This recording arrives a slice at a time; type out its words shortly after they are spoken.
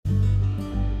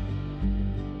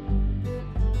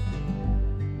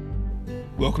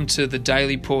Welcome to the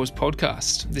Daily Pause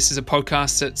podcast. This is a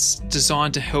podcast that's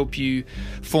designed to help you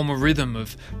form a rhythm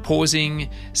of pausing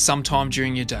sometime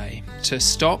during your day, to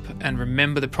stop and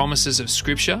remember the promises of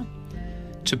Scripture,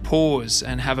 to pause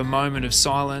and have a moment of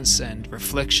silence and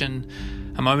reflection,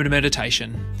 a moment of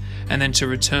meditation, and then to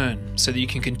return so that you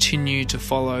can continue to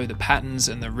follow the patterns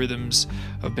and the rhythms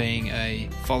of being a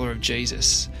follower of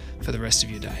Jesus for the rest of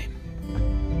your day.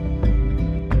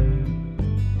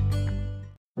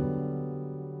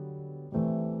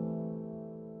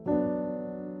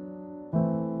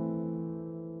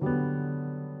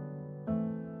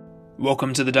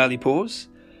 Welcome to the Daily Pause.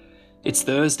 It's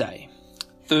Thursday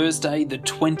the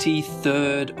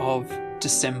 23rd of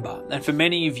December. And for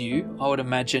many of you, I would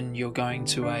imagine you're going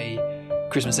to a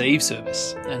Christmas Eve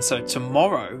service. And so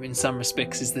tomorrow, in some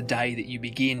respects, is the day that you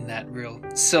begin that real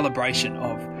celebration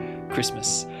of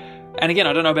Christmas. And again,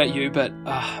 I don't know about you, but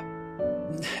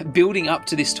building up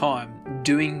to this time,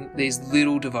 doing these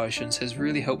little devotions has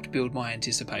really helped build my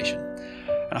anticipation.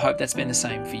 And I hope that's been the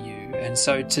same for you. And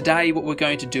so today what we're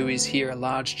going to do is hear a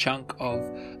large chunk of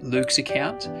Luke's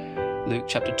account, Luke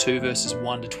chapter 2 verses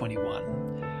 1 to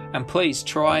 21. And please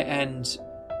try and,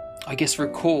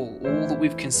 recall all that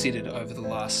we've considered over the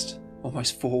last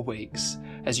almost 4 weeks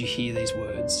as you hear these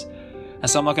words. And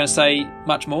so I'm not going to say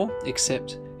much more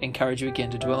except encourage you again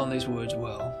to dwell on these words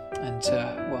well. And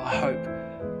I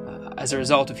hope as a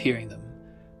result of hearing them,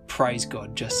 praise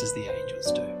God just as the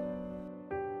angels do.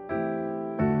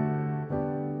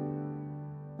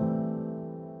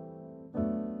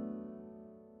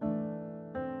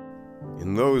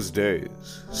 In those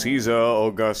days, Caesar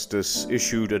Augustus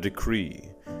issued a decree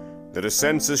that a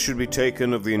census should be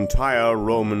taken of the entire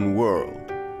Roman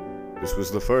world. This was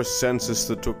the first census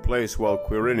that took place while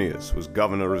Quirinius was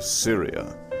governor of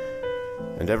Syria,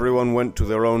 and everyone went to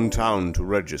their own town to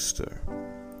register.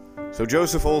 So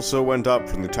Joseph also went up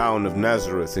from the town of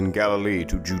Nazareth in Galilee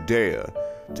to Judea,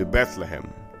 to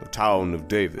Bethlehem, the town of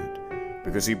David,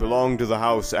 because he belonged to the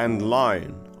house and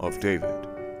line of David.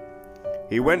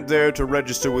 He went there to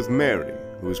register with Mary,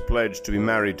 who was pledged to be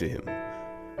married to him,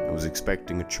 and was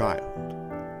expecting a child.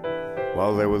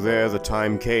 While they were there, the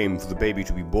time came for the baby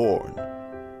to be born,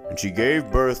 and she gave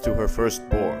birth to her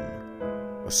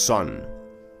firstborn, a son.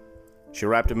 She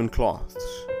wrapped him in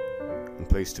cloths, and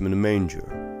placed him in a manger,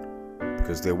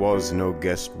 because there was no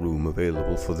guest room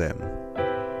available for them.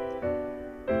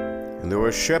 And there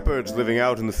were shepherds living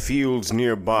out in the fields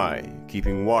nearby,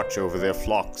 keeping watch over their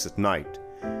flocks at night.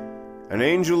 An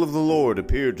angel of the Lord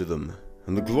appeared to them,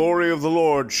 and the glory of the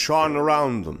Lord shone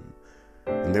around them,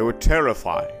 and they were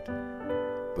terrified.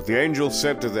 But the angel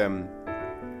said to them,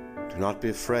 "Do not be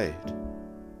afraid.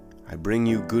 I bring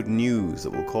you good news that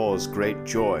will cause great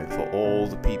joy for all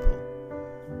the people.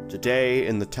 Today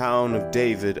in the town of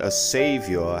David a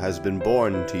Savior has been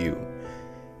born to you.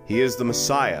 He is the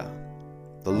Messiah,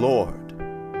 the Lord.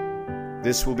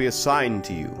 This will be a sign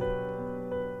to you.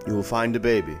 You will find a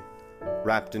baby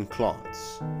wrapped in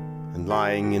cloths, and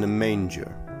lying in a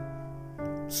manger."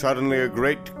 Suddenly a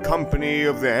great company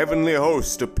of the heavenly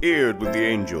host appeared with the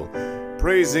angel,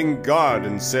 praising God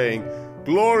and saying,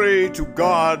 "Glory to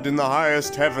God in the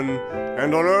highest heaven,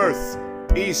 and on earth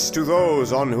peace to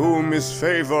those on whom his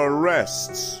favor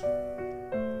rests."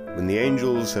 When the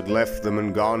angels had left them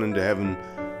and gone into heaven,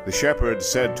 the shepherds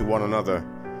said to one another,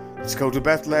 "Let's go to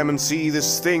Bethlehem and see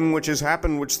this thing which has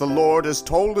happened, which the Lord has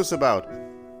told us about."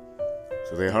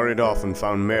 So they hurried off and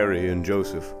found Mary and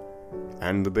Joseph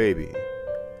and the baby,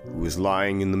 who was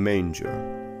lying in the manger.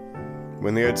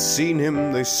 When they had seen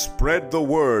him, they spread the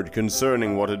word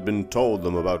concerning what had been told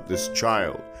them about this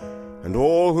child, and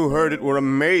all who heard it were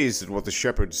amazed at what the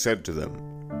shepherds said to them.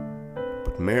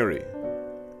 But Mary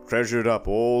treasured up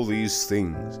all these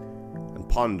things and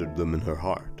pondered them in her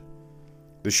heart.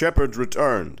 The shepherds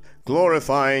returned,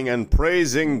 glorifying and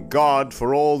praising God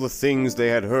for all the things they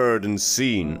had heard and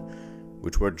seen,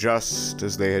 which were just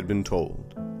as they had been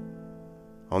told.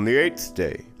 On the 8th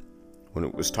day, when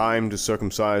it was time to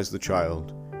circumcise the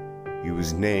child, he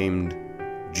was named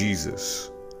Jesus,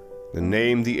 the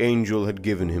name the angel had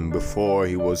given him before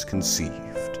he was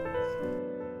conceived.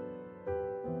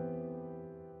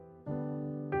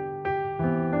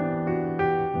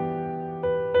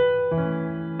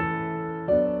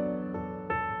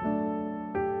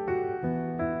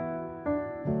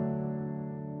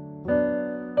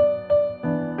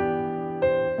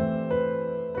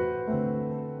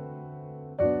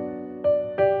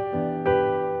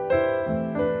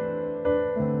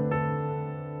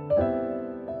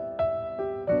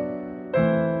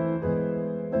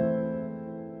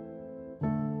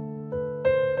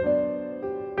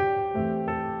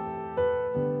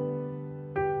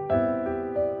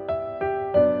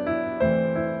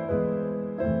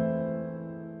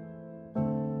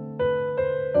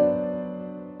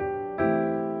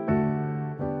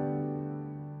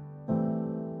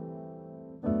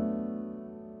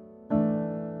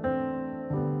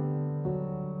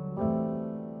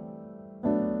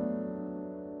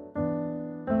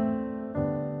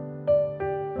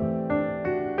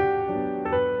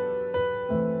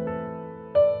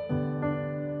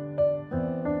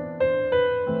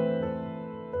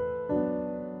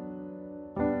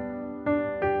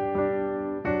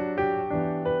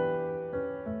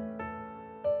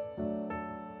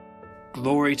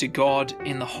 Glory to God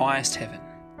in the highest heaven,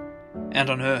 and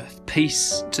on earth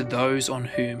peace to those on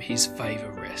whom his favour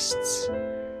rests.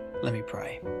 Let me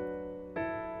pray.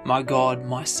 My God,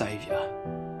 my Saviour,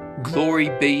 glory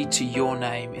be to your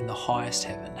name in the highest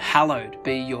heaven. Hallowed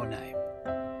be your name.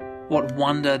 What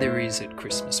wonder there is at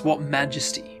Christmas, what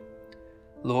majesty.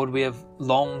 Lord, we have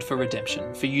longed for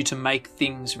redemption, for you to make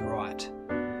things right,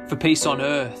 for peace on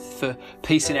earth, for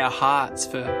peace in our hearts,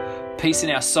 for peace in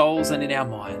our souls and in our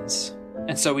minds.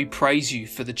 And so we praise you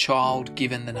for the child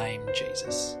given the name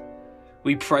Jesus.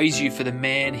 We praise you for the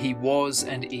man he was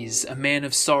and is, a man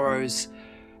of sorrows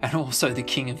and also the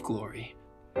King of glory.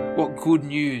 What good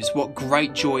news, what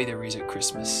great joy there is at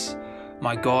Christmas.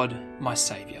 My God, my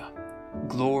Saviour,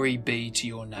 glory be to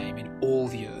your name in all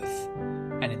the earth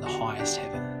and in the highest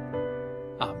heaven.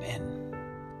 Amen.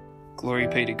 Glory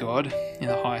be to God in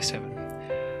the highest heaven.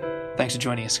 Thanks for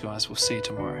joining us, guys. We'll see you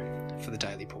tomorrow for the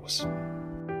Daily Pause.